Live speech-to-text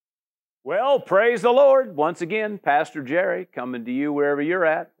Well, praise the Lord. Once again, Pastor Jerry coming to you wherever you're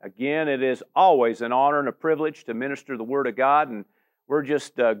at. Again, it is always an honor and a privilege to minister the Word of God, and we're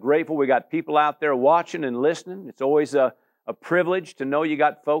just grateful we got people out there watching and listening. It's always a privilege to know you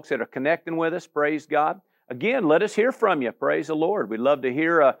got folks that are connecting with us. Praise God. Again, let us hear from you. Praise the Lord. We'd love to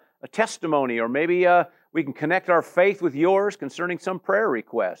hear a testimony, or maybe we can connect our faith with yours concerning some prayer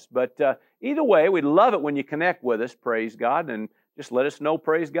request. But either way, we'd love it when you connect with us. Praise God. And just let us know,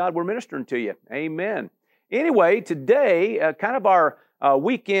 praise God, we're ministering to you. Amen. Anyway, today, kind of our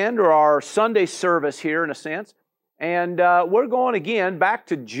weekend or our Sunday service here in a sense. And we're going again back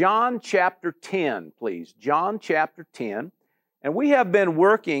to John chapter 10, please. John chapter 10. And we have been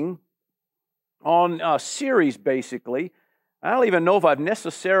working on a series, basically. I don't even know if I've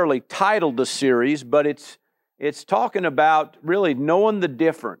necessarily titled the series, but it's talking about really knowing the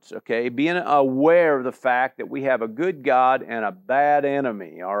difference, okay? Being aware of the fact that we have a good God and a bad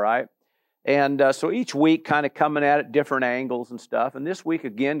enemy, all right? And so each week kind of coming at it different angles and stuff. And this week,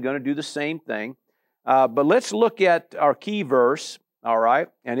 again, going to do the same thing. But let's look at our key verse, all right?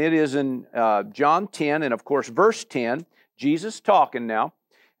 And it is in John 10, and of course, verse 10, Jesus talking now.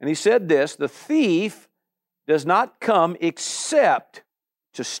 And he said this, "The thief does not come except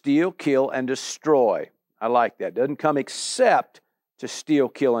to steal, kill, and destroy." I like that. Doesn't come except to steal,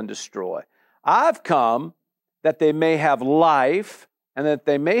 kill, and destroy. I've come that they may have life and that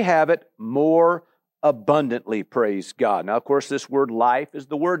they may have it more abundantly, praise God. Now, of course, this word life is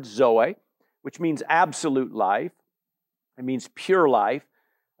the word Zoe, which means absolute life. It means pure life,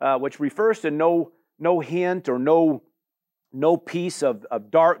 which refers to no hint or no piece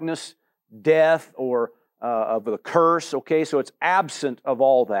of darkness, death, or of the curse, okay? So it's absent of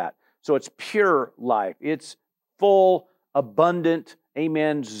all that. So it's pure life. It's full, abundant,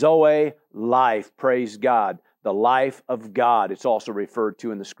 amen, Zoe life, praise God. The life of God, it's also referred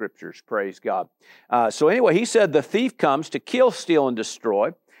to in the Scriptures, praise God. So anyway, he said the thief comes to kill, steal, and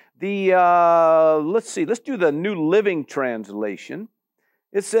destroy. Let's do the New Living Translation.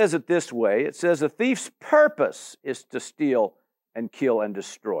 It says it this way. It says, "The thief's purpose is to steal and kill and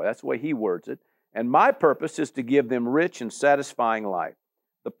destroy." That's the way he words it. "And my purpose is to give them rich and satisfying life."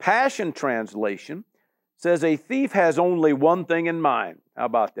 The Passion Translation says, "A thief has only one thing in mind." How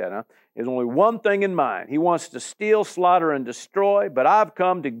about that, huh? He has only one thing in mind. He wants to steal, slaughter, and destroy, but I've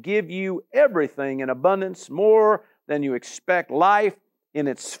come to give you everything in abundance, more than you expect, life in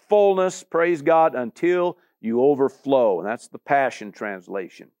its fullness, praise God, until you overflow. And that's the Passion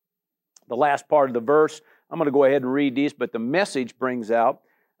Translation. The last part of the verse, I'm going to go ahead and read these, but the Message brings out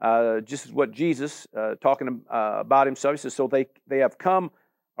just what Jesus talking about himself. He says, so they have come,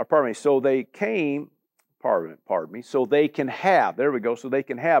 or pardon me, so they came, pardon me, so they can have, there we go, so they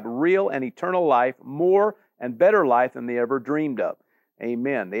can have real and eternal life, more and better life than they ever dreamed of.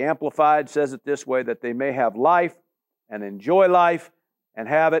 Amen. The Amplified says it this way, that they may have life and enjoy life and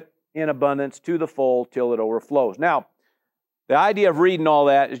have it in abundance to the full till it overflows. Now, the idea of reading all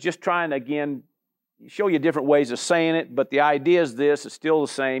that is just trying to, again, show you different ways of saying it, but the idea is this, it's still the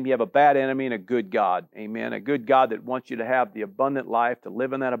same. You have a bad enemy and a good God. Amen. A good God that wants you to have the abundant life, to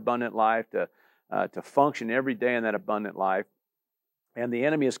live in that abundant life, to function every day in that abundant life. And the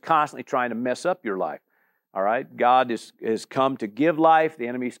enemy is constantly trying to mess up your life. All right? God has come to give life. The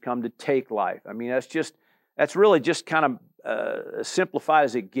enemy's come to take life. I mean, that's really just kind of as simplified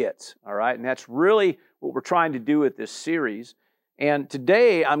as it gets. All right? And that's really what we're trying to do with this series. And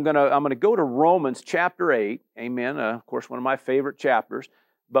today I'm gonna go to Romans chapter 8. Amen. Of course, one of my favorite chapters.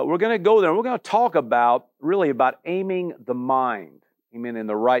 But we're going to go there and we're going to talk about aiming the mind, amen, in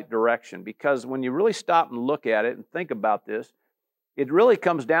the right direction. Because when you really stop and look at it and think about this, it really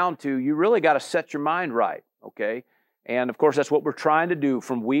comes down to you really got to set your mind right, okay? And of course, that's what we're trying to do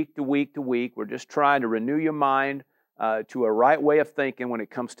from week to week to week. We're just trying to renew your mind to a right way of thinking when it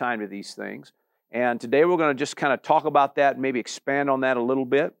comes time to these things. And today we're going to just kind of talk about that and maybe expand on that a little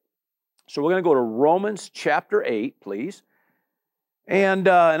bit. So we're going to go to Romans chapter 8, please. And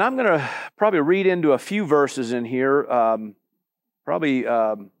I'm going to probably read into a few verses in here.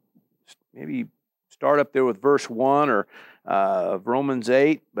 Maybe start up there with verse 1 or of Romans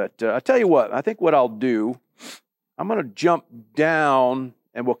 8. But I tell you what, I think what I'll do, I'm going to jump down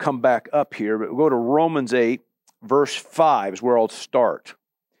and we'll come back up here. But we'll go to Romans 8, verse 5 is where I'll start.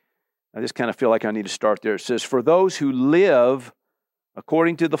 I just kind of feel like I need to start there. It says, "For those who live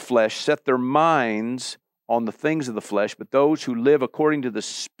according to the flesh set their minds on the things of the flesh, but those who live according to the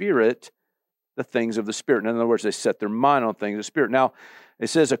Spirit, the things of the Spirit." In other words, they set their mind on things of the Spirit. Now, it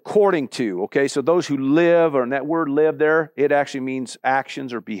says according to, okay? So those who live, or in that word live there, it actually means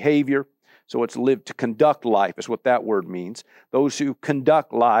actions or behavior. So it's live to conduct life is what that word means. Those who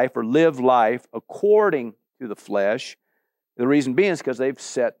conduct life or live life according to the flesh. The reason being is because they've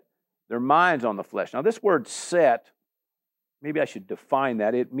set their minds on the flesh. Now this word set, maybe I should define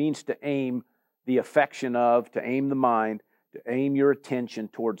that. It means to aim the affection of, to aim the mind, to aim your attention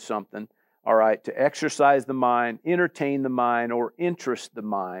towards something. All right, to exercise the mind, entertain the mind, or interest the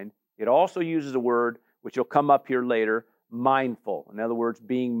mind. It also uses a word, which will come up here later, mindful. In other words,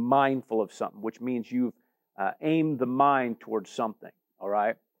 being mindful of something, which means you've aimed the mind towards something. All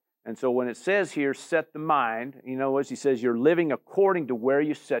right? And so when it says here, set the mind, as he says, you're living according to where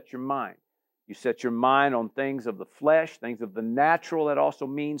you set your mind. You set your mind on things of the flesh, things of the natural. That also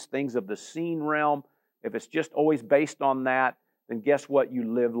means things of the seen realm. If it's just always based on that, then guess what?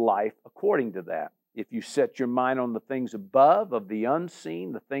 You live life according to that. If you set your mind on the things above, of the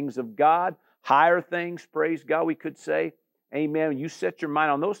unseen, the things of God, higher things, praise God, we could say, amen. When you set your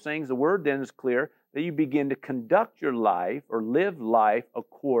mind on those things, the word then is clear that you begin to conduct your life or live life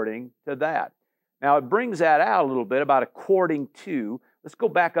according to that. Now, it brings that out a little bit about according to. Let's go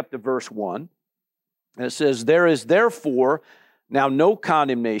back up to verse 1. And it says, there is therefore now no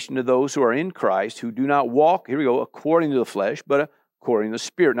condemnation to those who are in Christ, who do not walk, here we go, according to the flesh, but according to the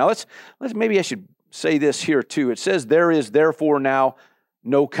Spirit. Now, let's maybe I should say this here too. It says, there is therefore now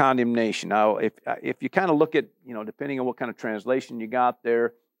no condemnation. Now, if you kind of look at, depending on what kind of translation you got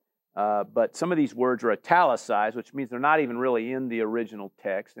there, but some of these words are italicized, which means they're not even really in the original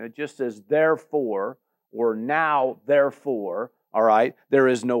text. And it just says, therefore, or now, therefore, all right, there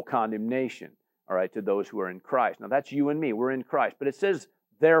is no condemnation, all right, to those who are in Christ. Now, that's you and me. We're in Christ. But it says,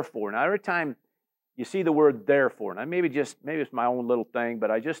 therefore. Now, every time you see the word therefore, and maybe it's my own little thing,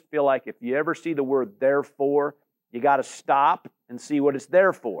 but I just feel like if you ever see the word therefore, you got to stop and see what it's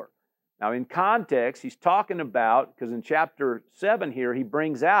there for. Now, in context, he's talking about, because in chapter 7 here, he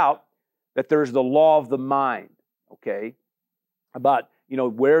brings out that there's the law of the mind, okay? About,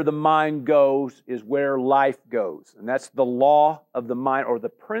 where the mind goes is where life goes. And that's the law of the mind, or the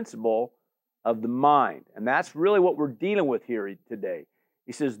principle of the mind. And that's really what we're dealing with here today.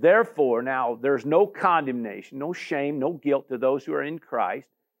 He says, therefore, now there's no condemnation, no shame, no guilt to those who are in Christ.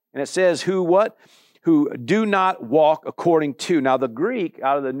 And it says, who what? Who do not walk according to. Now the Greek,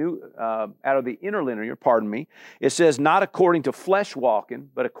 out of the interlinear, pardon me, it says not according to flesh walking,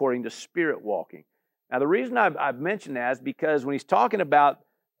 but according to spirit walking. Now the reason I've mentioned that is because when he's talking about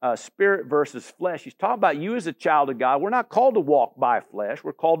spirit versus flesh, he's talking about you as a child of God. We're not called to walk by flesh.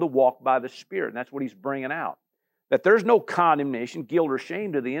 We're called to walk by the Spirit. And that's what he's bringing out. That there's no condemnation, guilt, or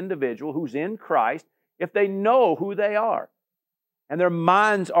shame to the individual who's in Christ if they know who they are. And their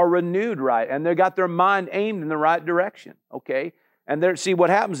minds are renewed right. And they got their mind aimed in the right direction. Okay? And see what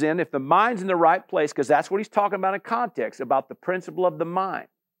happens then, if the mind's in the right place, because that's what he's talking about in context, about the principle of the mind.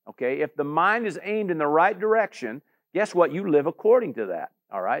 Okay? If the mind is aimed in the right direction, guess what? You live according to that.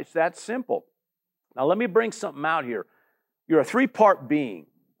 All right? It's that simple. Now, let me bring something out here. You're a three-part being.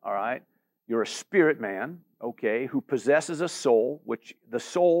 All right? You're a spirit man, okay, who possesses a soul, which the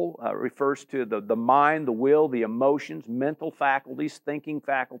soul refers to the mind, the will, the emotions, mental faculties, thinking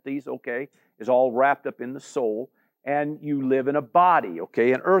faculties, okay, is all wrapped up in the soul. And you live in a body,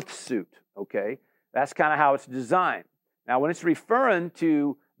 okay, an earth suit, okay? That's kind of how it's designed. Now, when it's referring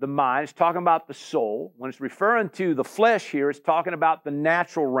to the mind, it's talking about the soul. When it's referring to the flesh here, it's talking about the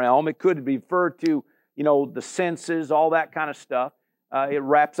natural realm. It could refer to, the senses, all that kind of stuff. It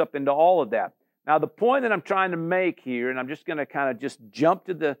wraps up into all of that. Now, the point that I'm trying to make here, and I'm just going to kind of just jump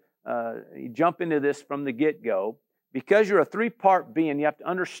into this from the get-go, because you're a three-part being, you have to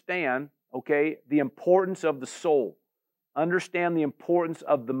understand, okay, the importance of the soul. Understand the importance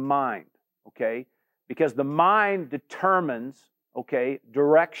of the mind, okay? Because the mind determines, okay,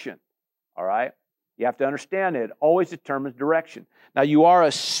 direction, all right? You have to understand it always determines direction. Now, you are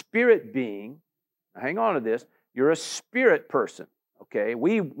a spirit being. Now, hang on to this. You're a spirit person, okay?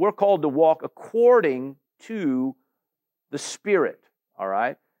 We're called to walk according to the Spirit, all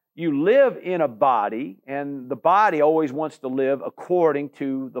right? You live in a body, and the body always wants to live according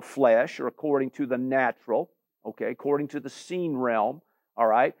to the flesh or according to the natural, okay, according to the seen realm, all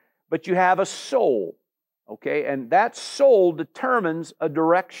right? But you have a soul, okay? And that soul determines a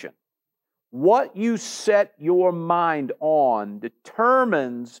direction. What you set your mind on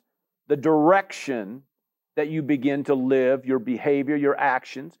determines the direction that you begin to live, your behavior, your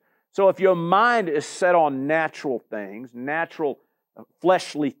actions. So if your mind is set on natural things, natural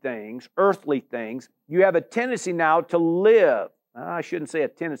fleshly things, earthly things, you have a tendency now to live. I shouldn't say a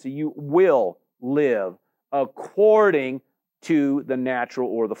tendency, you will live according to the natural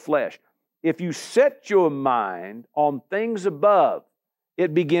or the flesh. If you set your mind on things above,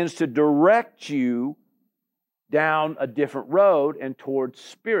 it begins to direct you down a different road and towards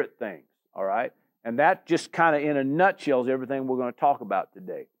spirit things, all right? And that just kind of in a nutshell is everything we're going to talk about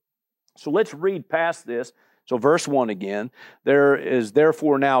today. So let's read past this. So verse 1 again, there is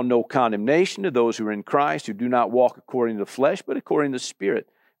therefore now no condemnation to those who are in Christ, who do not walk according to the flesh, but according to the Spirit.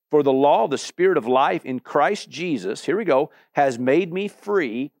 For the law of the Spirit of life in Christ Jesus, here we go, has made me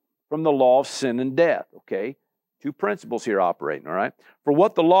free from the law of sin and death, okay? Two principles here operating, all right? For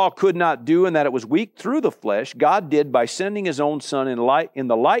what the law could not do, in that it was weak through the flesh, God did by sending His own Son in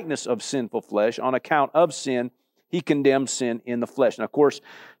the likeness of sinful flesh. On account of sin, He condemned sin in the flesh. And of course,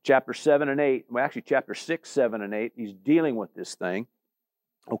 chapter 7 and 8, well actually chapter 6, 7, and 8, he's dealing with this thing.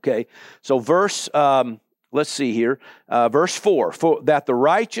 Okay, so let's see here, verse 4, for that the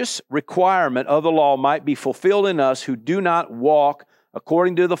righteous requirement of the law might be fulfilled in us who do not walk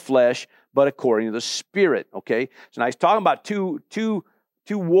according to the flesh, but according to the Spirit. Okay, so now he's talking about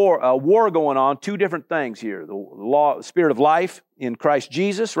war going on, two different things here. The law, the Spirit of life in Christ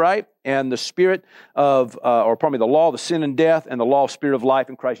Jesus, right? And the Spirit of, the law of the sin and death and the law of Spirit of life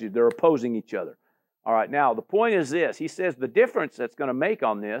in Christ Jesus. They're opposing each other. All right, now the point is this. He says the difference that's going to make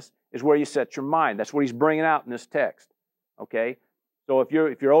on this is where you set your mind. That's what he's bringing out in this text. Okay? So if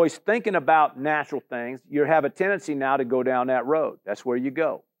you're always thinking about natural things, you have a tendency now to go down that road. That's where you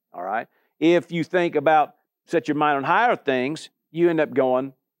go. All right? If you think about, set your mind on higher things, you end up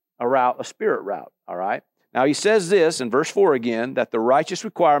going a spirit route. All right? Now he says this in verse 4 again, that the righteous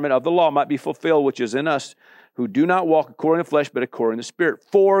requirement of the law might be fulfilled, which is in us who do not walk according to the flesh, but according to the Spirit.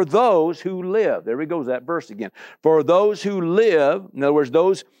 For those who live, there he goes, that verse again. For those who live, in other words,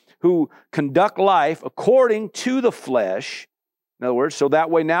 those who conduct life according to the flesh, in other words, so that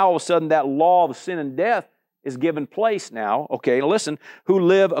way now all of a sudden that law of sin and death is given place now. Okay, now listen, who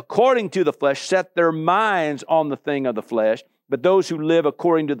live according to the flesh set their minds on the thing of the flesh, but those who live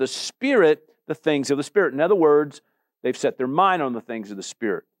according to the Spirit, the things of the Spirit. In other words, they've set their mind on the things of the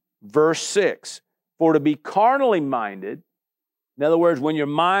Spirit. Verse 6, for to be carnally minded, in other words, when your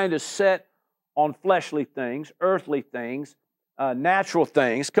mind is set on fleshly things, earthly things, natural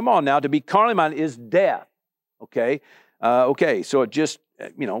things, come on now, to be carnally minded is death. Okay? So it just,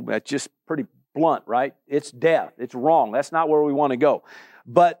 that's just pretty blunt, right? It's death. It's wrong. That's not where we want to go.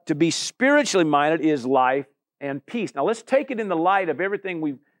 But to be spiritually minded is life and peace. Now let's take it in the light of everything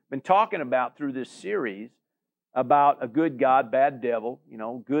we've been talking about through this series about a good God, bad devil,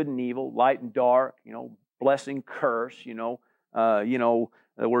 good and evil, light and dark, blessing, curse,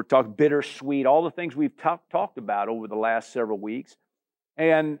 we're talking bittersweet, all the things we've talked about over the last several weeks.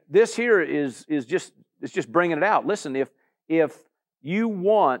 And this here is just bringing it out. Listen, if you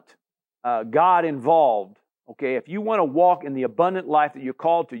want God involved, okay, if you want to walk in the abundant life that you're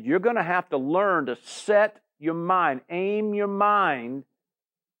called to, you're going to have to learn to set your mind, aim your mind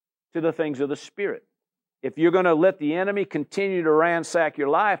to the things of the Spirit. If you're going to let the enemy continue to ransack your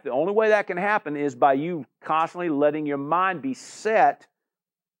life, the only way that can happen is by you constantly letting your mind be set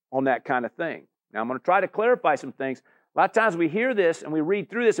on that kind of thing. Now, I'm going to try to clarify some things. A lot of times we hear this and we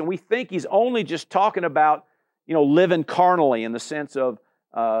read through this and we think he's only just talking about, living carnally in the sense of,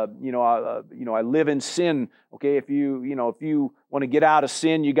 I live in sin. Okay, if you want to get out of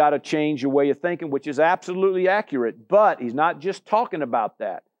sin, you got to change your way of thinking, which is absolutely accurate. But he's not just talking about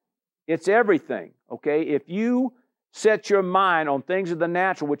that. It's everything, okay? If you set your mind on things of the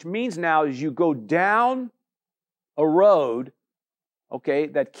natural, which means now as you go down a road, okay,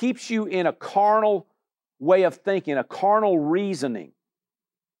 that keeps you in a carnal way of thinking, a carnal reasoning,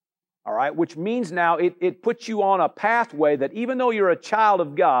 all right, which means now it puts you on a pathway that even though you're a child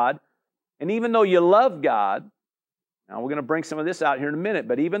of God, and even though you love God, now we're going to bring some of this out here in a minute,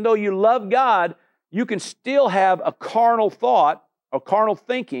 but even though you love God, you can still have a carnal thought, or carnal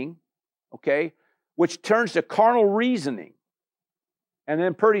thinking, okay, which turns to carnal reasoning. And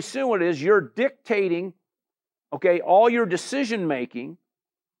then pretty soon what it is, you're dictating, okay, all your decision making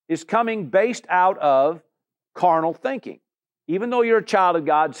is coming based out of carnal thinking. Even though you're a child of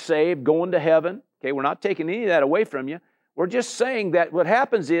God, saved, going to heaven, okay, we're not taking any of that away from you. We're just saying that what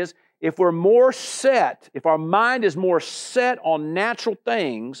happens is, if we're more set, if our mind is more set on natural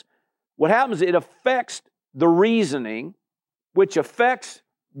things, what happens is it affects the reasoning, which affects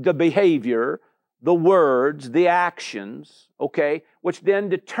the behavior, the words, the actions, okay, which then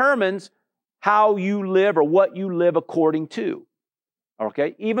determines how you live or what you live according to.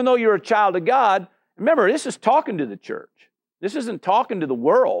 Okay? Even though you're a child of God, remember, this is talking to the church. This isn't talking to the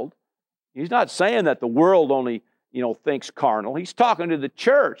world. He's not saying that the world only, thinks carnal. He's talking to the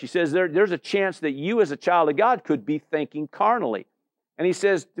church. He says there's a chance that you as a child of God could be thinking carnally. And he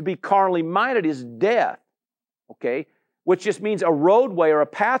says to be carnally minded is death. Okay? which just means a roadway or a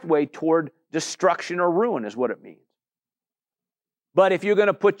pathway toward destruction or ruin is what it means. But if you're going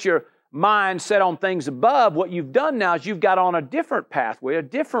to put your mind set on things above, what you've done now is you've got on a different pathway, a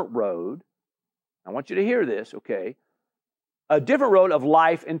different road. I want you to hear this, okay? A different road of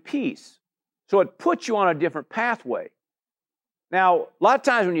life and peace. So it puts you on a different pathway. Now, a lot of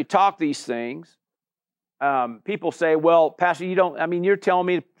times when you talk these things, people say, well, Pastor, you're telling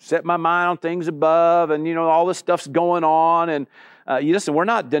me to set my mind on things above and, all this stuff's going on. And listen, we're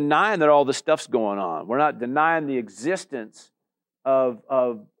not denying that all this stuff's going on. We're not denying the existence of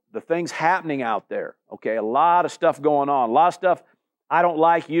the things happening out there, okay? A lot of stuff going on. A lot of stuff I don't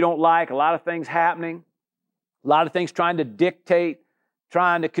like, you don't like. A lot of things happening. A lot of things trying to dictate,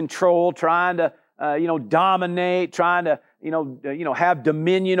 trying to control, trying to, dominate, trying to, have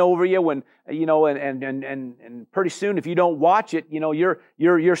dominion over you when, and pretty soon if you don't watch it,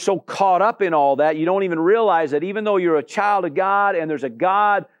 you're so caught up in all that, you don't even realize that even though you're a child of God and there's a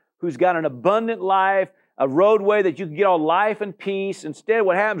God who's got an abundant life, a roadway that you can get all life and peace, instead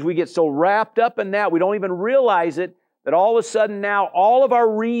what happens, we get so wrapped up in that, we don't even realize it, that all of a sudden now all of our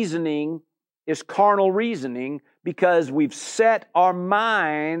reasoning is carnal reasoning because we've set our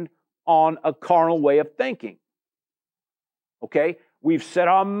mind on a carnal way of thinking. Okay? We've set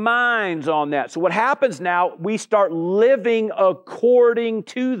our minds on that. So what happens now, we start living according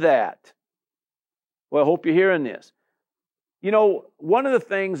to that. Well, I hope you're hearing this. One of the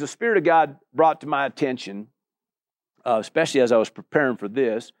things the Spirit of God brought to my attention, especially as I was preparing for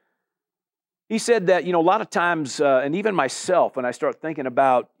this, He said that, a lot of times, and even myself, when I start thinking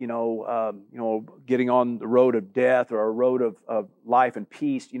about, getting on the road of death or a road of life and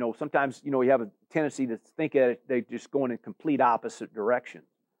peace, sometimes, we have a tendency to think that they just go in a complete opposite direction.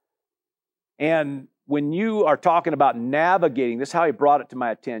 And when you are talking about navigating, this is how he brought it to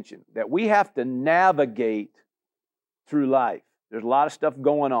my attention, that we have to navigate through life. There's a lot of stuff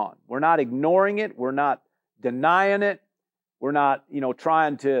going on. We're not ignoring it. We're not denying it. We're not,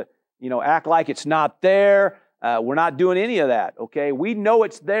 trying to, act like it's not there. We're not doing any of that, okay? We know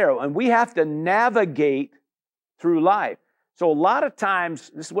it's there, and we have to navigate through life. So a lot of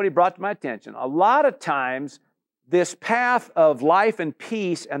times, this is what he brought to my attention, a lot of times this path of life and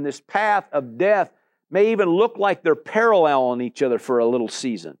peace and this path of death may even look like they're paralleling each other for a little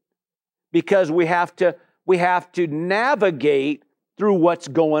season because we have to navigate through what's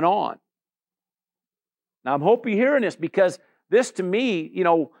going on. Now, I'm hoping you're hearing this because this to me,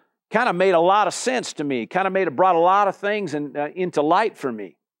 kind of made a lot of sense to me, brought a lot of things into light for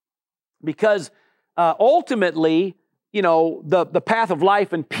me. Because ultimately, the path of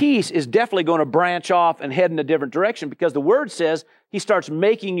life and peace is definitely going to branch off and head in a different direction because the Word says He starts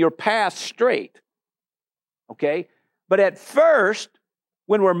making your path straight. Okay? But at first,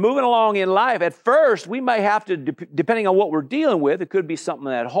 when we're moving along in life, at first, we may have to, depending on what we're dealing with, it could be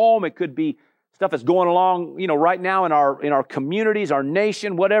something at home, it could be stuff that's going along, right now in our communities, our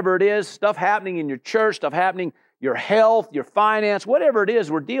nation, whatever it is, stuff happening in your church, stuff happening, your health, your finance, whatever it is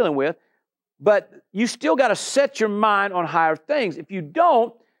we're dealing with. But you still got to set your mind on higher things. If you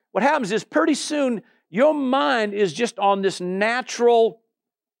don't, what happens is pretty soon your mind is just on this natural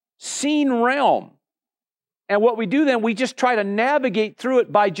seen realm. And what we do then, we just try to navigate through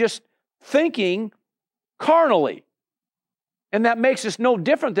it by just thinking carnally. And that makes us no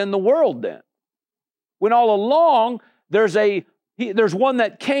different than the world then. When all along, there's one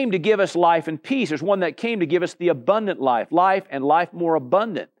that came to give us life and peace. There's one that came to give us the abundant life and life more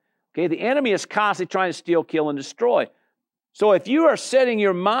abundant. Okay, the enemy is constantly trying to steal, kill, and destroy. So if you are setting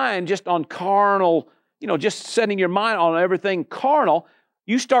your mind just on carnal, just setting your mind on everything carnal,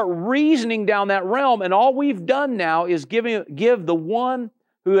 you start reasoning down that realm, and all we've done now is give the one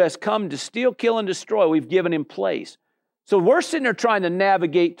who has come to steal, kill, and destroy, we've given him place. So we're sitting there trying to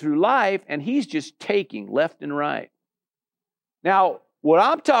navigate through life, and he's just taking left and right. Now, what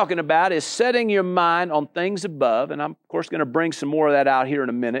I'm talking about is setting your mind on things above, and I'm, of course, going to bring some more of that out here in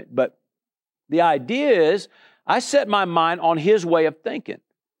a minute, but the idea is I set my mind on His way of thinking.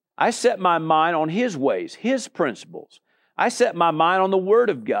 I set my mind on His ways, His principles. I set my mind on the Word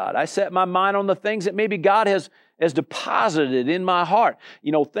of God. I set my mind on the things that maybe God has deposited in my heart,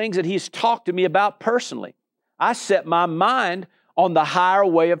 things that He's talked to me about personally. I set my mind on the higher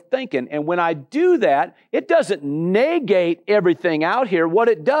way of thinking. And when I do that, it doesn't negate everything out here. What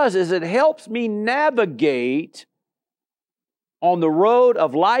it does is it helps me navigate on the road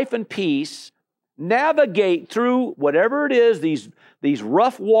of life and peace, navigate through whatever it is, these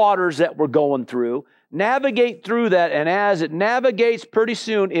rough waters that we're going through, navigate through that, and as it navigates, pretty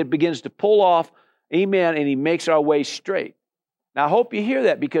soon it begins to pull off, amen, and He makes our way straight. Now, I hope you hear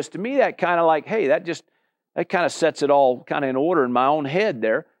that, because to me that kind of like, hey, that just that kind of sets it all kind of in order in my own head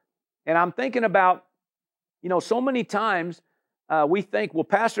there. And I'm thinking about, so many times we think, well,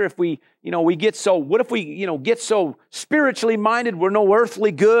 Pastor, if we get so, what if we, get so spiritually minded, we're no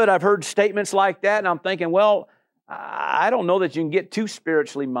earthly good? I've heard statements like that, and I'm thinking, well, I don't know that you can get too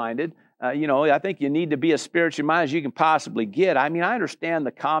spiritually minded. I think you need to be as spiritually minded as you can possibly get. I mean, I understand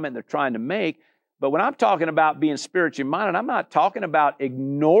the comment they're trying to make, but when I'm talking about being spiritually minded, I'm not talking about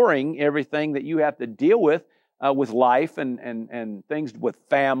ignoring everything that you have to deal with life and things with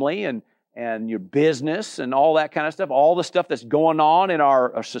family and your business and all that kind of stuff, all the stuff that's going on in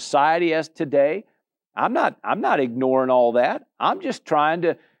our society as today. I'm not ignoring all that. I'm just trying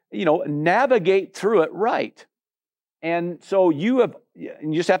to, navigate through it right. And so you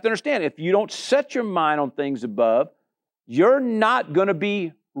just have to understand, if you don't set your mind on things above, you're not going to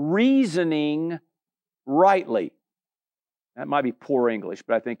be reasoning rightly. That might be poor English,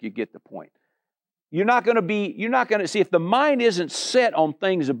 but I think you get the point. You're not going to see, if the mind isn't set on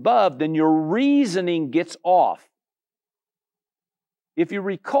things above, then your reasoning gets off. If you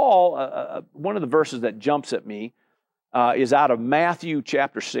recall, one of the verses that jumps at me is out of Matthew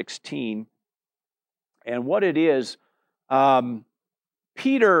chapter 16. And what it is,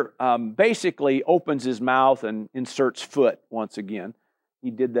 Peter basically opens his mouth and inserts foot once again. He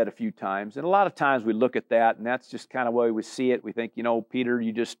did that a few times. And a lot of times we look at that, and that's just kind of the way we see it. We think, Peter,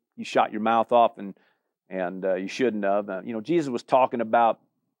 you shot your mouth off and you shouldn't have. Jesus was talking about,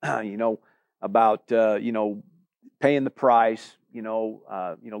 paying the price,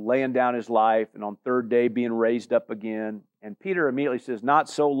 laying down his life, and on third day being raised up again. And Peter immediately says, "Not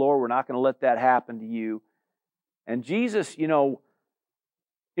so, Lord, we're not going to let that happen to you." And Jesus,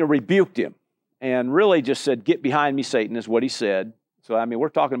 rebuked him and really just said, "Get behind me, Satan," is what he said. So, we're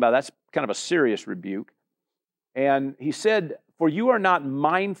talking about, that's kind of a serious rebuke. And he said, "For you are not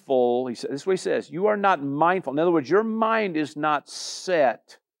mindful," he said, this is what he says, "you are not mindful." In other words, your mind is not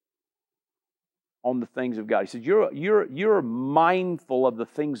set on the things of God. He said, you're mindful of the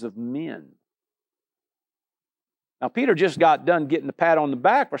things of men. Now, Peter just got done getting the pat on the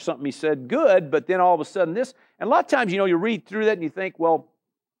back for something he said good, but then all of a sudden this, and a lot of times, you read through that and you think, well,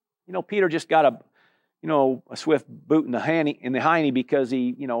 Peter just got a swift boot in the hiney because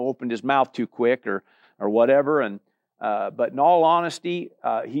he, opened his mouth too quick or whatever. And but in all honesty,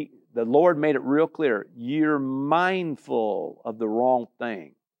 the Lord made it real clear: you're mindful of the wrong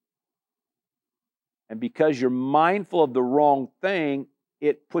thing, and because you're mindful of the wrong thing,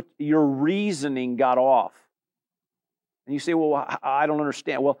 your reasoning got off. And you say, "Well, I don't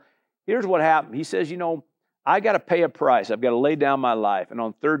understand." Well, here's what happened. He says, I got to pay a price. I've got to lay down my life. And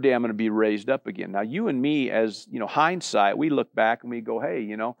on third day, I'm going to be raised up again. Now, you and me, as hindsight, we look back and we go, hey,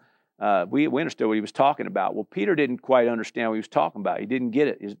 we understood what he was talking about. Well, Peter didn't quite understand what he was talking about. He didn't get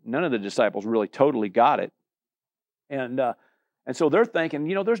it. None of the disciples really totally got it. And so they're thinking,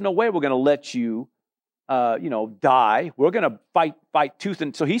 there's no way we're going to let you, die. We're going to fight tooth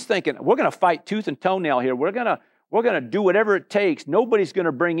and... So he's thinking, we're going to fight tooth and toenail here. We're going to do whatever it takes. Nobody's going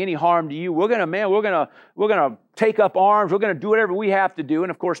to bring any harm to you. We're going to take up arms. We're going to do whatever we have to do.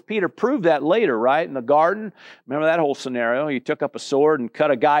 And of course, Peter proved that later, right? In the garden. Remember that whole scenario? He took up a sword and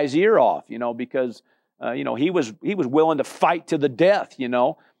cut a guy's ear off, because, he was willing to fight to the death,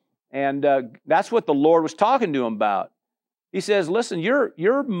 And that's what the Lord was talking to him about. He says, listen,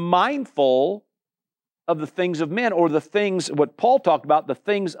 you're mindful of the things of men, or the things, what Paul talked about, the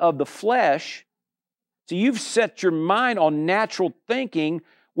things of the flesh. So you've set your mind on natural thinking,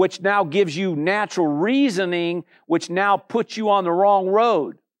 which now gives you natural reasoning, which now puts you on the wrong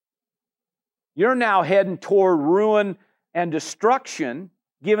road. You're now heading toward ruin and destruction,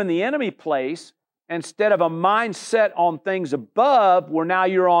 giving the enemy place, instead of a mind set on things above, where now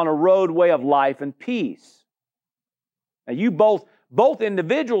you're on a roadway of life and peace. Now you both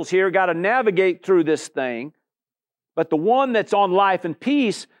individuals here got to navigate through this thing, but the one that's on life and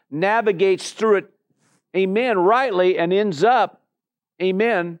peace navigates through it, amen, rightly, and ends up,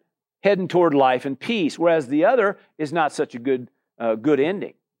 amen, heading toward life and peace, whereas the other is not such a good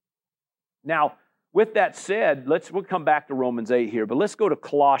ending. Now, with that said, we'll come back to Romans 8 here, but let's go to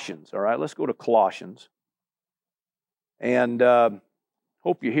Colossians, all right? Let's go to Colossians. And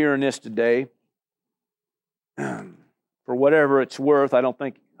hope you're hearing this today. For whatever it's worth, I don't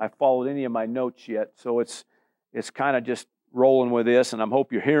think I followed any of my notes yet, so it's kind of just rolling with this, and I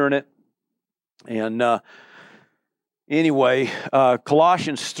hope you're hearing it. And anyway,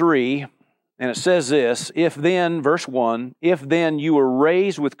 Colossians 3, and it says this: if then, verse 1, if then you were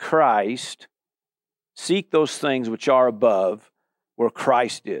raised with Christ, seek those things which are above, where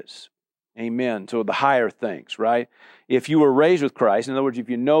Christ is. Amen. So the higher things, right? If you were raised with Christ, in other words, if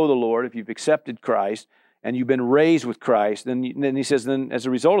you know the Lord, if you've accepted Christ, and you've been raised with Christ, then he says, then as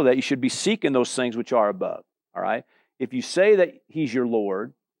a result of that, you should be seeking those things which are above. All right? If you say that He's your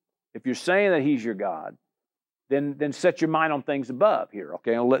Lord, if you're saying that He's your God, then set your mind on things above here,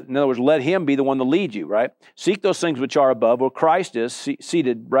 okay? In other words, let Him be the one to lead you, right? Seek those things which are above, where Christ is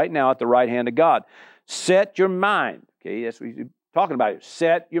seated right now at the right hand of God. Set your mind, okay? That's what he's talking about here.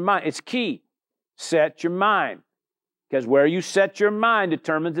 Set your mind. It's key. Set your mind. Because where you set your mind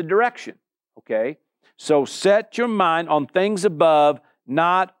determines the direction, okay? So set your mind on things above,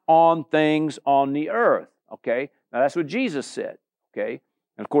 not on things on the earth, okay? Now that's what Jesus said, okay?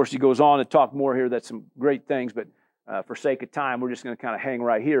 And of course, he goes on to talk more here. That's some great things, but for sake of time, we're just going to kind of hang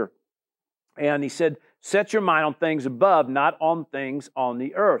right here. And he said, set your mind on things above, not on things on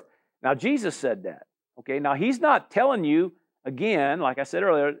the earth. Now, Jesus said that, okay? Now, he's not telling you, again, like I said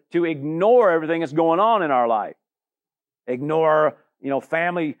earlier, to ignore everything that's going on in our life. Ignore,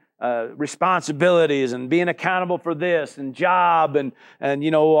 family responsibilities and being accountable for this and job and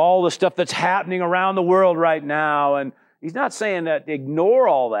all the stuff that's happening around the world right now. And he's not saying that ignore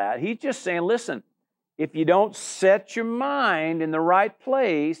all that. He's just saying, listen, if you don't set your mind in the right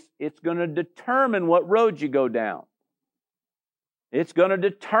place, it's going to determine what road you go down. It's going to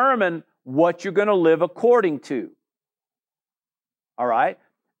determine what you're going to live according to. All right?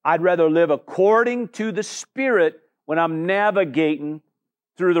 I'd rather live according to the Spirit when I'm navigating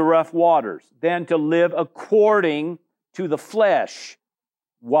through the rough waters than to live according to the flesh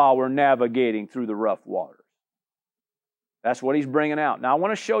while we're navigating through the rough waters. That's what he's bringing out. Now, I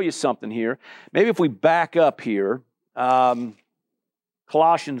want to show you something here. Maybe if we back up here, Colossians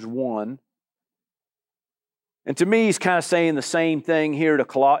 1. And to me, he's kind of saying the same thing here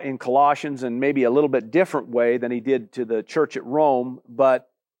in Colossians in maybe a little bit different way than he did to the church at Rome. But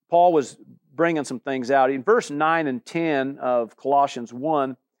Paul was bringing some things out. In verse 9 and 10 of Colossians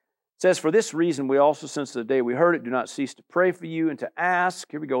 1, it says, for this reason we also, since the day we heard it, do not cease to pray for you and to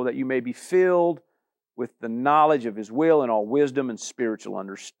ask, here we go, that you may be filled with the knowledge of His will and all wisdom and spiritual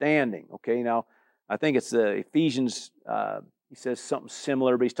understanding. Okay, now, I think it's the Ephesians, he says something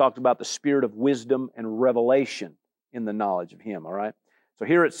similar, but he's talked about the spirit of wisdom and revelation in the knowledge of Him, all right? So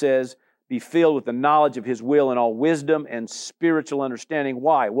here it says, be filled with the knowledge of His will and all wisdom and spiritual understanding.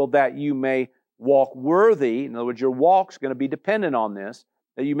 Why? Well, that you may walk worthy. In other words, your walk's going to be dependent on this.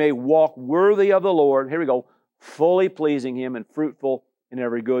 That you may walk worthy of the Lord. Here we go. Fully pleasing Him and fruitful in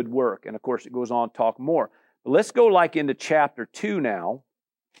every good work. And of course, it goes on to talk more. But let's go into chapter 2 now.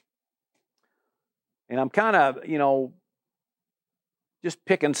 And I'm kind of, just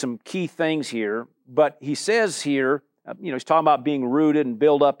picking some key things here. But he says here, he's talking about being rooted and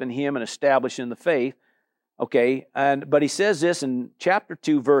built up in Him and established in the faith. Okay, but he says this in chapter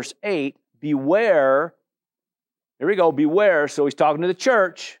 2, verse 8, beware. Here we go, beware. So he's talking to the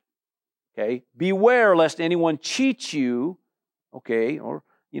church. Okay, beware lest anyone cheat you, okay, or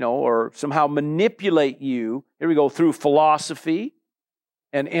somehow manipulate you. Here we go, through philosophy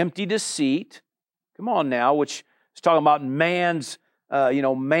and empty deceit. Come on now, which is talking about man's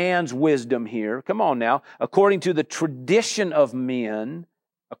wisdom here. Come on now. According to the tradition of men,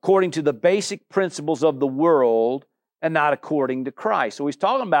 according to the basic principles of the world, and not according to Christ. So he's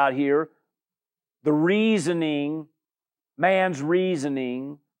talking about here the reasoning, man's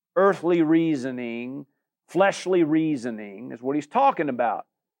reasoning, earthly reasoning, fleshly reasoning is what he's talking about.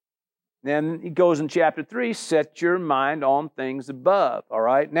 Then he goes in chapter 3, set your mind on things above. All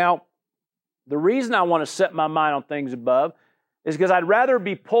right? Now, the reason I want to set my mind on things above is because I'd rather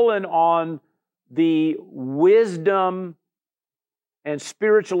be pulling on the wisdom and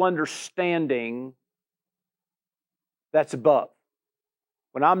spiritual understanding that's above.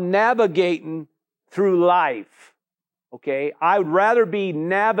 When I'm navigating through life, okay, I would rather be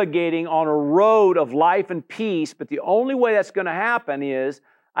navigating on a road of life and peace, but the only way that's going to happen is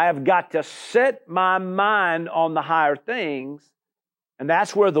I have got to set my mind on the higher things, and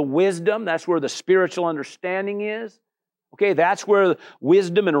that's where the wisdom, that's where the spiritual understanding is. Okay, that's where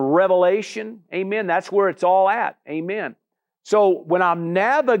wisdom and revelation, amen, that's where it's all at, amen. So when I'm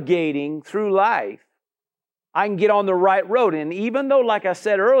navigating through life, I can get on the right road. And even though, like I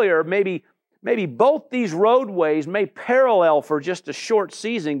said earlier, maybe both these roadways may parallel for just a short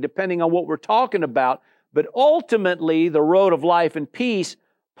season, depending on what we're talking about, but ultimately the road of life and peace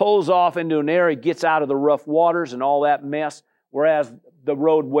pulls off into an area, gets out of the rough waters and all that mess, whereas the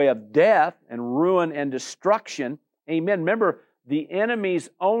roadway of death and ruin and destruction, amen. Remember, the enemy's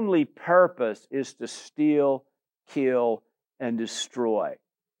only purpose is to steal, kill, and destroy.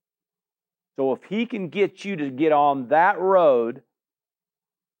 So if he can get you to get on that road,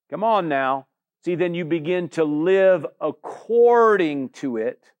 come on now, see, then you begin to live according to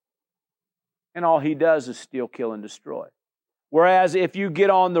it. and all he does is steal, kill, and destroy. Whereas if you get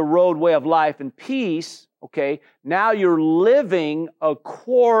on the roadway of life and peace, okay, now you're living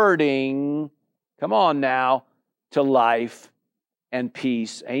according, come on now, to life and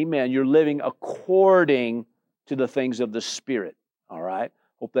peace. Amen. You're living according to the things of the Spirit. All right?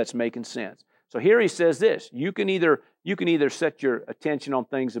 Hope that's making sense. So here he says this, you can either set your attention on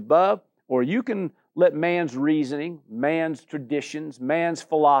things above, or you can let man's reasoning, man's traditions, man's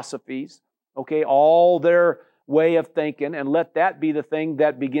philosophies, okay, all their way of thinking, and let that be the thing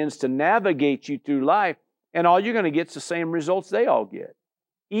that begins to navigate you through life, and all you're going to get is the same results they all get,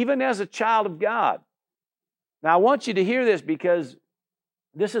 even as a child of God. Now, I want you to hear this because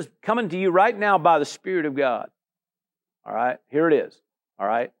this is coming to you right now by the Spirit of God. All right, here it is. All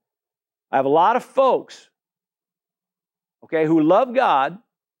right, I have a lot of folks, okay, who love God.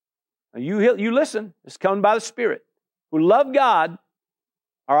 You listen, it's coming by the Spirit, who love God,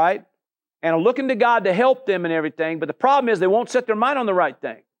 all right, and are looking to God to help them and everything, but the problem is they won't set their mind on the right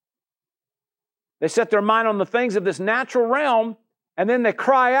thing. They set their mind on the things of this natural realm, and then they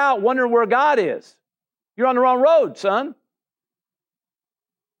cry out, wondering where God is. You're on the wrong road, son.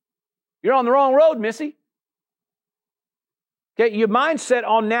 You're on the wrong road, missy. Okay, your mindset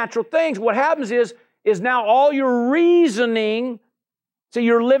on natural things, what happens is now all your reasoning, so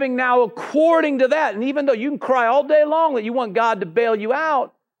you're living now according to that. And even though you can cry all day long that you want God to bail you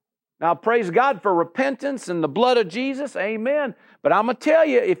out, now praise God for repentance and the blood of Jesus, amen. But I'm going to tell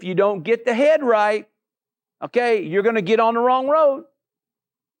you, if you don't get the head right, okay, you're going to get on the wrong road.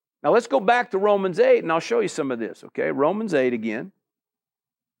 Now let's go back to Romans 8, and I'll show you some of this, okay? Romans 8 again.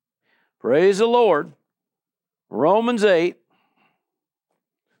 Praise the Lord. Romans 8.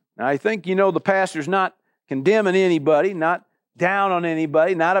 Now, I think you know the pastor's not condemning anybody, not down on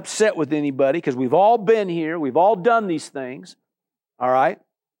anybody, not upset with anybody, because we've all been here. We've all done these things, all right?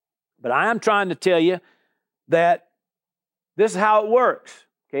 But I am trying to tell you that this is how it works,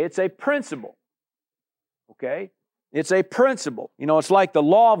 okay? It's a principle, okay? It's a principle. You know, it's like the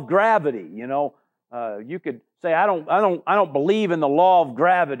law of gravity, you know. You could say, I don't believe in the law of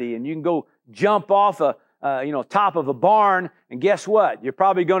gravity, and you can go jump off a top of a barn, and guess what? You're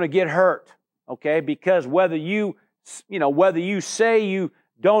probably going to get hurt, okay? Because whether you say you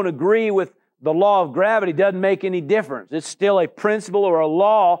don't agree with the law of gravity doesn't make any difference. It's still a principle or a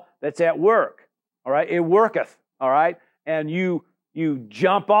law that's at work, all right? It worketh, all right? And you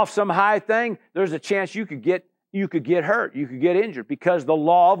jump off some high thing, there's a chance you could get hurt, you could get injured, because the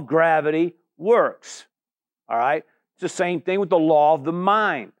law of gravity works, all right? It's the same thing with the law of the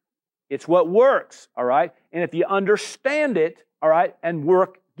mind. It's what works, all right? And if you understand it, all right, and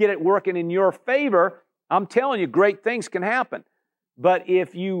get it working in your favor, I'm telling you, great things can happen. But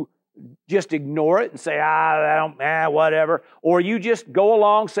if you just ignore it and say, whatever, or you just go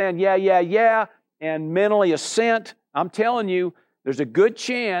along saying, yeah, and mentally assent, I'm telling you, there's a good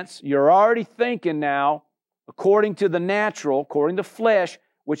chance you're already thinking now according to the natural, according to flesh,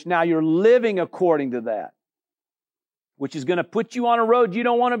 which now you're living according to that, which is going to put you on a road you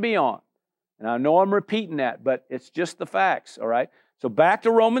don't want to be on. And I know I'm repeating that, but it's just the facts, all right? So back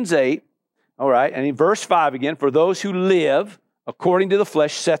to Romans 8, all right, and in verse 5 again, for those who live according to the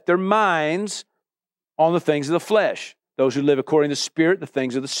flesh set their minds on the things of the flesh. Those who live according to the Spirit, the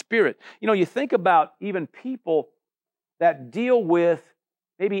things of the Spirit. You know, you think about even people that deal with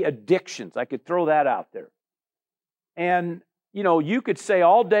maybe addictions. I could throw that out there. And, you know, you could say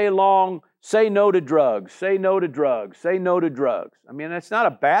all day long, say no to drugs, say no to drugs, say no to drugs. I mean, that's not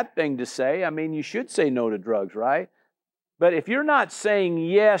a bad thing to say. I mean, you should say no to drugs, right? But if you're not saying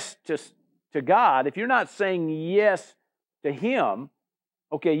yes to God, if you're not saying yes to Him,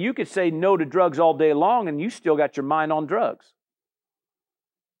 okay, you could say no to drugs all day long and you still got your mind on drugs.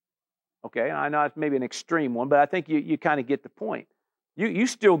 Okay, I know it's maybe an extreme one, but I think you kind of get the point. You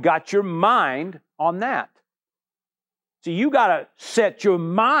still got your mind on that. So you got to set your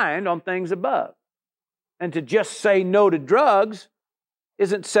mind on things above. And to just say no to drugs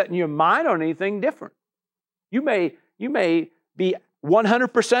isn't setting your mind on anything different. You may be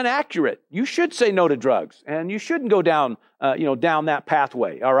 100% accurate. You should say no to drugs, and you shouldn't go down that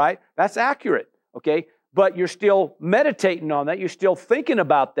pathway, all right? That's accurate, okay? But you're still meditating on that. You're still thinking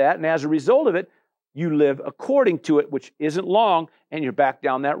about that, and as a result of it, you live according to it, which isn't long, and you're back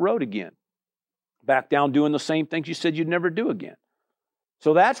down that road again. Back down doing the same things you said you'd never do again.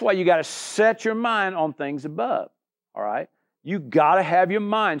 So that's why you got to set your mind on things above, all right? You got to have your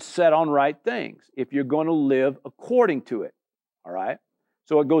mind set on right things if you're going to live according to it, all right?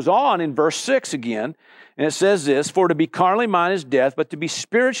 So it goes on in verse 6 again, and it says this, for to be carnally minded is death, but to be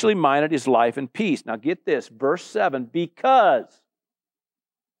spiritually minded is life and peace. Now get this, verse 7, because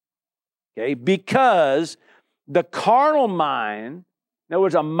Okay, because the carnal mind, in other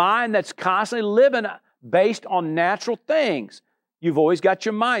words, a mind that's constantly living based on natural things. You've always got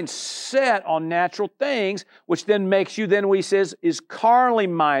your mind set on natural things, which then makes you, then he says, is carnally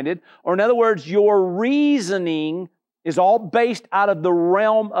minded. Or in other words, your reasoning is all based out of the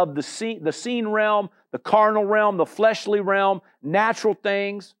realm of the seen realm, the carnal realm, the fleshly realm, natural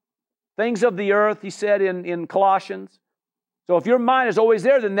things, things of the earth, he said in Colossians. So if your mind is always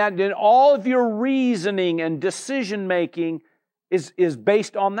there, then all of your reasoning and decision-making is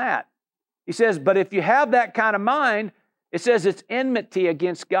based on that. He says, but if you have that kind of mind, it says it's enmity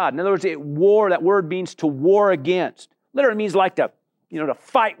against God. In other words, war, that word means to war against. Literally means like to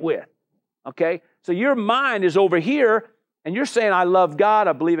fight with. Okay? So your mind is over here, and you're saying, I love God,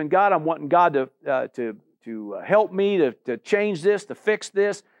 I believe in God, I'm wanting God to help me, to change this, to fix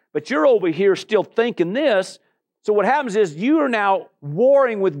this. But you're over here still thinking this. So what happens is you are now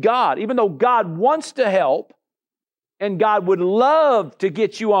warring with God, even though God wants to help, and God would love to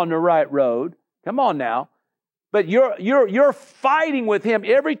get you on the right road. Come on now. But you're fighting with Him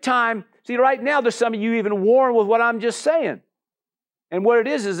every time. See, right now there's some of you even warring with what I'm just saying. And what it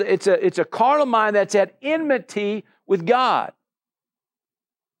is it's a carnal mind that's at enmity with God.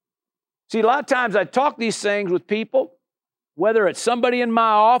 See, a lot of times I talk these things with people, whether it's somebody in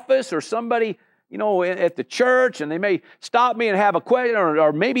my office or somebody, at the church, and they may stop me and have a question,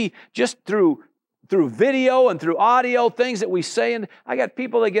 or maybe just through video and through audio, things that we say, and I got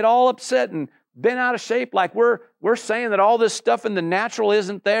people that get all upset and bent out of shape, like we're saying that all this stuff in the natural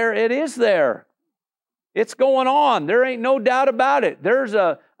isn't there. It is there. It's going on. There ain't no doubt about it. There's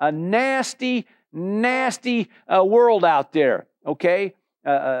a nasty, nasty world out there, okay?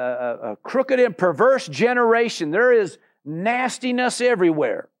 A crooked and perverse generation. There is nastiness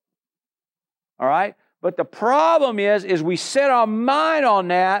everywhere, all right? But the problem is we set our mind on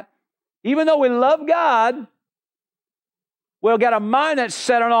that. Even though we love God, we've got a mind that's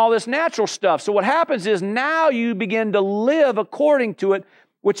set on all this natural stuff. So what happens is now you begin to live according to it,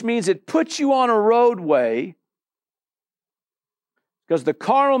 which means it puts you on a roadway, because the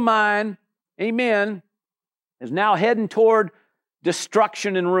carnal mind, amen, is now heading toward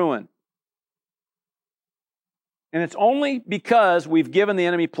destruction and ruin. And it's only because we've given the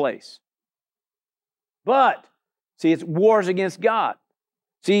enemy place. But, see, it's wars against God.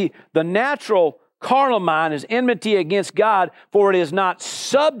 See, the natural carnal mind is enmity against God, for it is not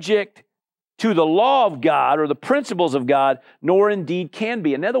subject to the law of God or the principles of God, nor indeed can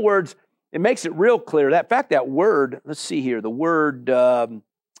be. In other words, it makes it real clear. That word, let's see here, the word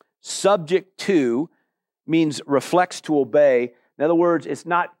subject to means reflects to obey. In other words, it's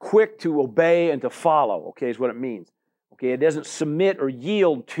not quick to obey and to follow, okay, is what it means. Okay, it doesn't submit or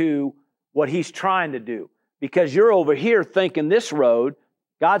yield to what he's trying to do. Because you're over here thinking this road,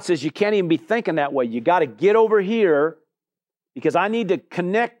 God says you can't even be thinking that way. You got to get over here, because I need to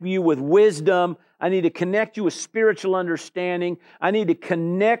connect you with wisdom. I need to connect you with spiritual understanding. I need to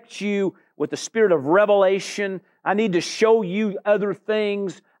connect you with the spirit of revelation. I need to show you other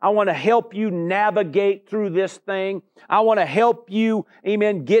things. I want to help you navigate through this thing. I want to help you,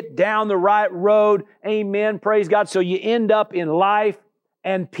 amen, get down the right road. Amen, praise God. So you end up in life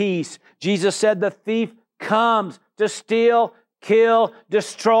and peace. Jesus said the thief comes to steal, kill,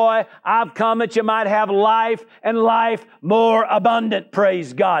 destroy. I've come that you might have life, and life more abundant,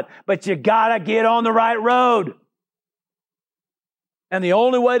 praise God. But you got to get on the right road. And the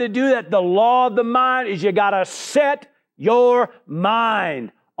only way to do that, the law of the mind, is you got to set your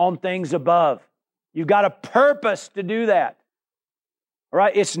mind on things above. You've got a purpose to do that. All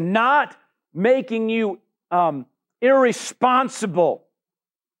right? It's not making you irresponsible.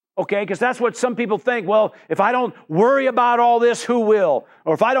 Okay, because that's what some people think. Well, if I don't worry about all this, who will?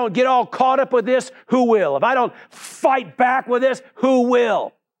 Or if I don't get all caught up with this, who will? If I don't fight back with this, who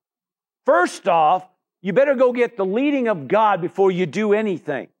will? First off, you better go get the leading of God before you do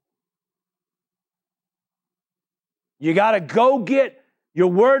anything. You got to go get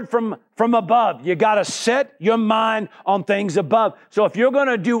your word from above. You got to set your mind on things above. So if you're going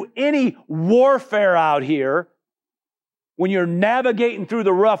to do any warfare out here, when you're navigating through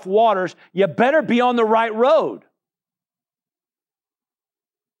the rough waters, you better be on the right road.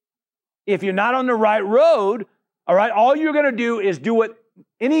 If you're not on the right road, all right, all you're going to do is do what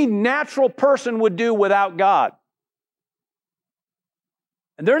any natural person would do without God.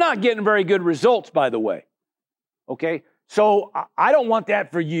 And they're not getting very good results, by the way. Okay? So I don't want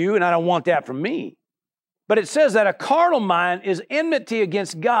that for you, and I don't want that for me. But it says that a carnal mind is enmity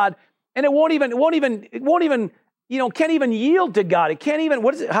against God, and it won't even can't even yield to God. It can't even,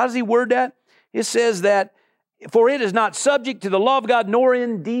 how does he word that? It says that For it is not subject to the law of God, nor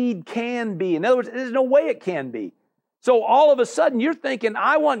indeed can be. In other words, there's no way it can be. So all of a sudden, you're thinking,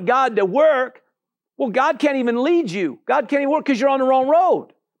 I want God to work. Well, God can't even lead you. God can't even work because you're on the wrong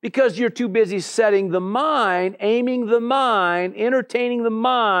road. Because you're too busy setting the mind, aiming the mind, entertaining the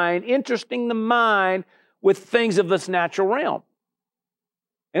mind, interesting the mind with things of this natural realm.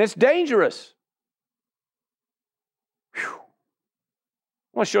 And it's dangerous. Whew.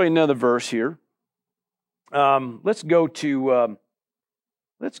 I want to show you another verse here. Let's go to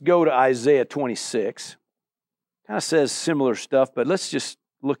Isaiah 26. Kind of says similar stuff, but let's just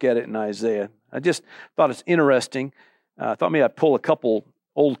look at it in Isaiah. I just thought it's interesting. I thought maybe I'd pull a couple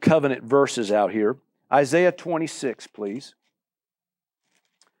Old Covenant verses out here. Isaiah 26, please.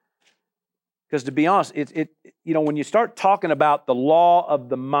 Because to be honest, when you start talking about the law of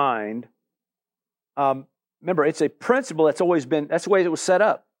the mind, remember, it's a principle that's always been, that's the way it was set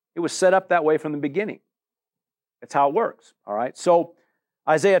up. It was set up that way from the beginning. That's how it works, all right? So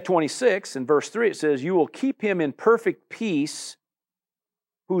Isaiah 26 in verse 3, it says, you will keep him in perfect peace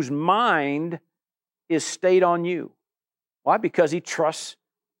whose mind is stayed on you. Why? Because he trusts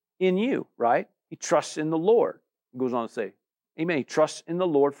in you, right? He trusts in the Lord. It goes on to say, amen. He trusts in the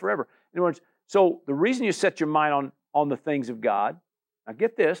Lord forever. In other words, so the reason you set your mind on the things of God, now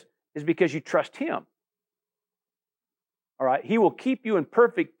get this, is because you trust Him. All right? He will keep you in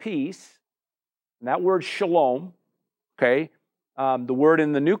perfect peace. And that word shalom, okay? The word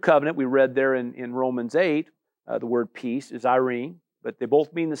in the New Covenant, we read there in Romans 8, the word peace is irene, but they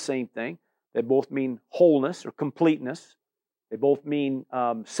both mean the same thing. They both mean wholeness or completeness. They both mean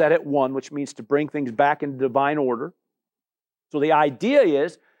set at one, which means to bring things back into divine order. So the idea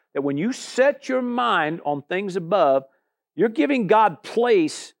is that when you set your mind on things above, you're giving God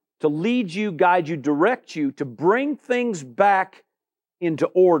place to lead you, guide you, direct you, to bring things back into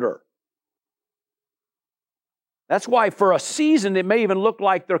order. That's why for a season it may even look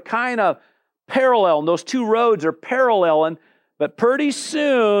like they're kind of parallel, and those two roads are paralleling, but pretty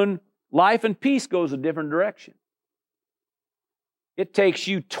soon life and peace goes a different direction. It takes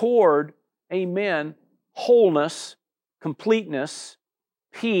you toward, amen, wholeness, completeness,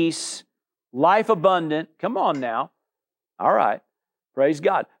 peace, life abundant. Come on now. All right. Praise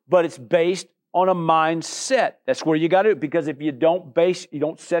God. But it's based on a mindset. That's where you got to, because if you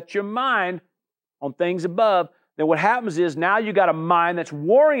don't set your mind on things above, then what happens is now you got a mind that's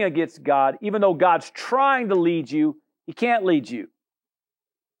warring against God. Even though God's trying to lead you, He can't lead you.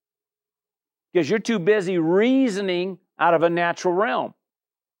 Because you're too busy reasoning out of a natural realm.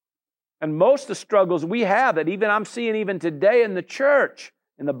 And most of the struggles we have that even I'm seeing even today in the church,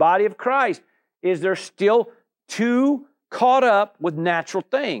 in the body of Christ, is they're still too caught up with natural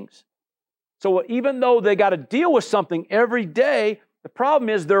things. So even though they got to deal with something every day, the problem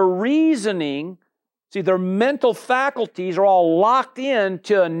is their reasoning, see, their mental faculties are all locked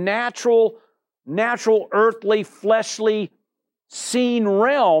into a natural, earthly, fleshly, seen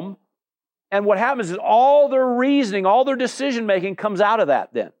realm. And what happens is all their reasoning, all their decision-making comes out of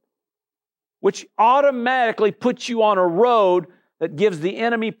that then, which automatically puts you on a road that gives the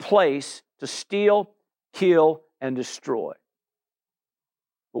enemy place to steal, kill, and destroy.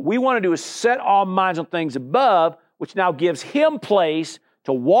 What we want to do is set our minds on things above, which now gives Him place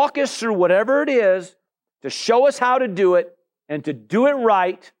to walk us through whatever it is, to show us how to do it, and to do it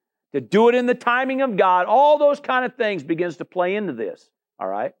right, to do it in the timing of God. All those kind of things begins to play into this, all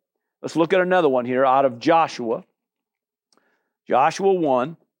right? Let's look at another one here out of Joshua. Joshua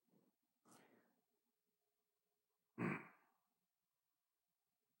 1.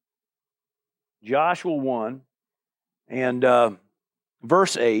 Joshua 1 and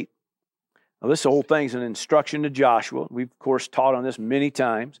verse 8. Now this whole thing's an instruction to Joshua. We've, of course, taught on this many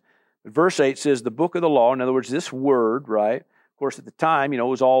times. But verse 8 says, the book of the law, in other words, this word, right? Of course, at the time, it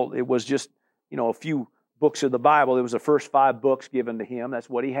was just a few books of the Bible. It was the first 5 books given to him. That's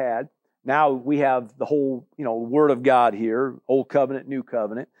what he had. Now we have the whole, Word of God here, Old Covenant, New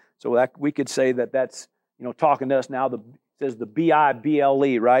Covenant. So that we could say that that's, talking to us now. It says the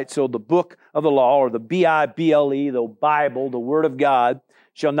Bible, right? So the book of the law, or the Bible, the Bible, the Word of God,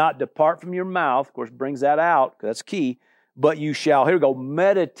 shall not depart from your mouth. Of course, brings that out, because that's key. But you shall, here we go,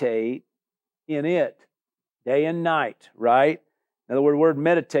 meditate in it day and night, right? In other words, the word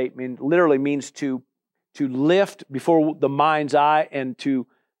meditate literally means to lift before the mind's eye and to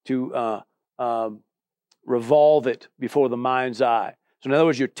revolve it before the mind's eye. So in other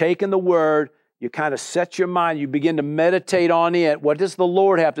words, you're taking the word, you kind of set your mind, you begin to meditate on it. What does the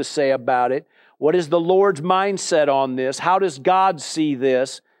Lord have to say about it? What is the Lord's mindset on this? How does God see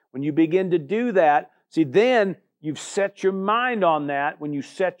this? When you begin to do that, see, then you've set your mind on that. When you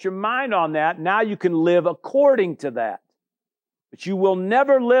set your mind on that, now you can live according to that. But you will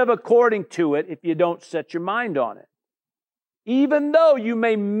never live according to it if you don't set your mind on it. Even though you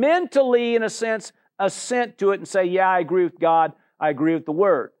may mentally, in a sense, assent to it and say, yeah, I agree with God, I agree with the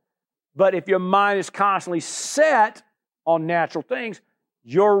Word. But if your mind is constantly set on natural things,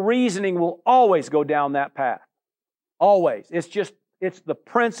 your reasoning will always go down that path. Always. It's the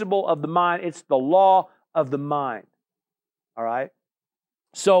principle of the mind. It's the law of the mind. All right?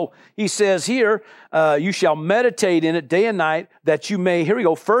 So he says here, you shall meditate in it day and night, that you may, here we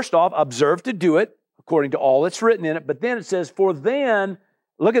go, first off, observe to do it, according to all that's written in it. But then it says, for then,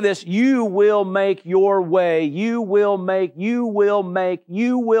 look at this, you will make your way, you will make your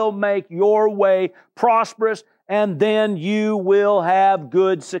way prosperous, and then you will have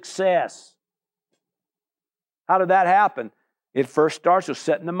good success. How did that happen? It first starts with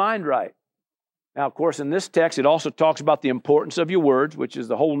setting the mind right. Now, of course, in this text, it also talks about the importance of your words, which is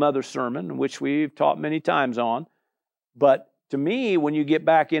a whole nother sermon, which we've taught many times on. But to me, when you get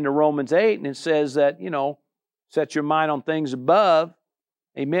back into Romans 8, and it says that, set your mind on things above,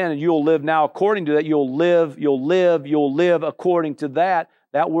 amen, and you'll live now according to that. You'll live according to that.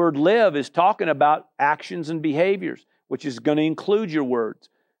 That word live is talking about actions and behaviors, which is going to include your words.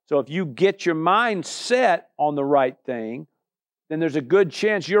 So if you get your mind set on the right thing, then there's a good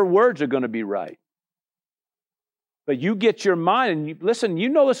chance your words are going to be right. But you get your mind, and listen, you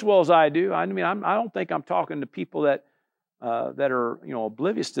know this as well as I do. I mean, I don't think I'm talking to people that are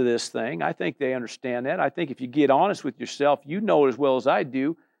oblivious to this thing. I think they understand that. I think if you get honest with yourself, you know it as well as I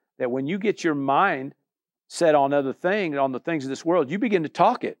do that when you get your mind set on other things, on the things of this world, you begin to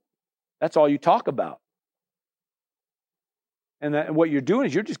talk it. That's all you talk about. And what you're doing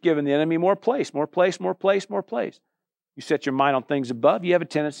is you're just giving the enemy more place. You set your mind on things above, you have a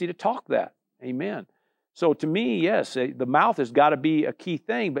tendency to talk that. Amen. So to me, yes, the mouth has got to be a key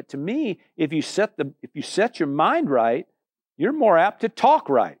thing. But to me, if you set your mind right, you're more apt to talk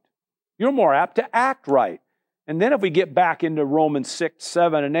right. You're more apt to act right. And then if we get back into Romans 6,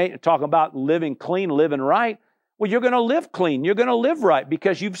 7, and 8 and talk about living clean, living right, well, you're going to live clean. You're going to live right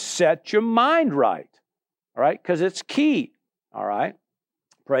because you've set your mind right. All right? Because it's key. All right?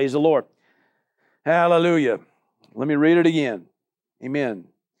 Praise the Lord. Hallelujah. Let me read it again. Amen.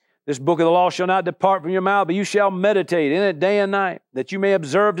 This book of the law shall not depart from your mouth, but you shall meditate in it day and night, that you may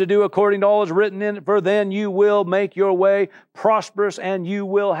observe to do according to all is written in it, for then you will make your way prosperous and you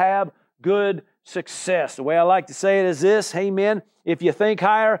will have good success. The way I like to say it is this, amen, if you think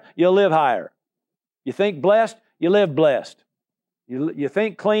higher, you'll live higher. You think blessed, you live blessed. You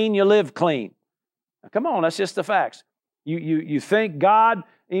think clean, you live clean. Now, come on, that's just the facts. You think God,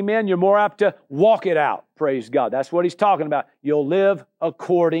 amen, you're more apt to walk it out. Praise God. That's what he's talking about. You'll live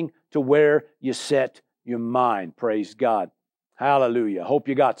according to where you set your mind. Praise God. Hallelujah. Hope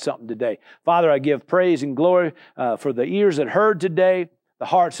you got something today. Father, I give praise and glory for the ears that heard today, the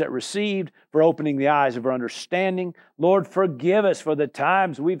hearts that received, for opening the eyes of our understanding. Lord, forgive us for the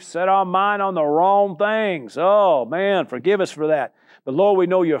times we've set our mind on the wrong things. Oh, man, forgive us for that. But Lord, we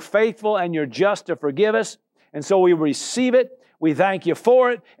know you're faithful and you're just to forgive us. And so we receive it. We thank you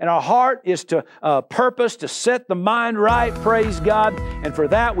for it. And our heart is to purpose to set the mind right. Praise God. And for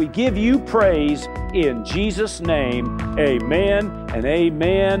that, we give you praise in Jesus' name. Amen and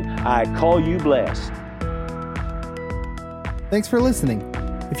amen. I call you blessed. Thanks for listening.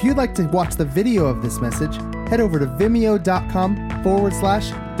 If you'd like to watch the video of this message, head over to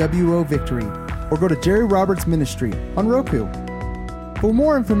vimeo.com/WO Victory or go to Jerry Roberts Ministry on Roku. For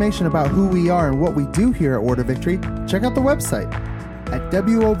more information about who we are and what we do here at Word of Victory, check out the website at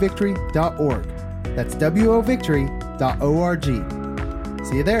wovictory.org. That's wovictory.org.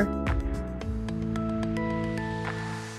 See you there.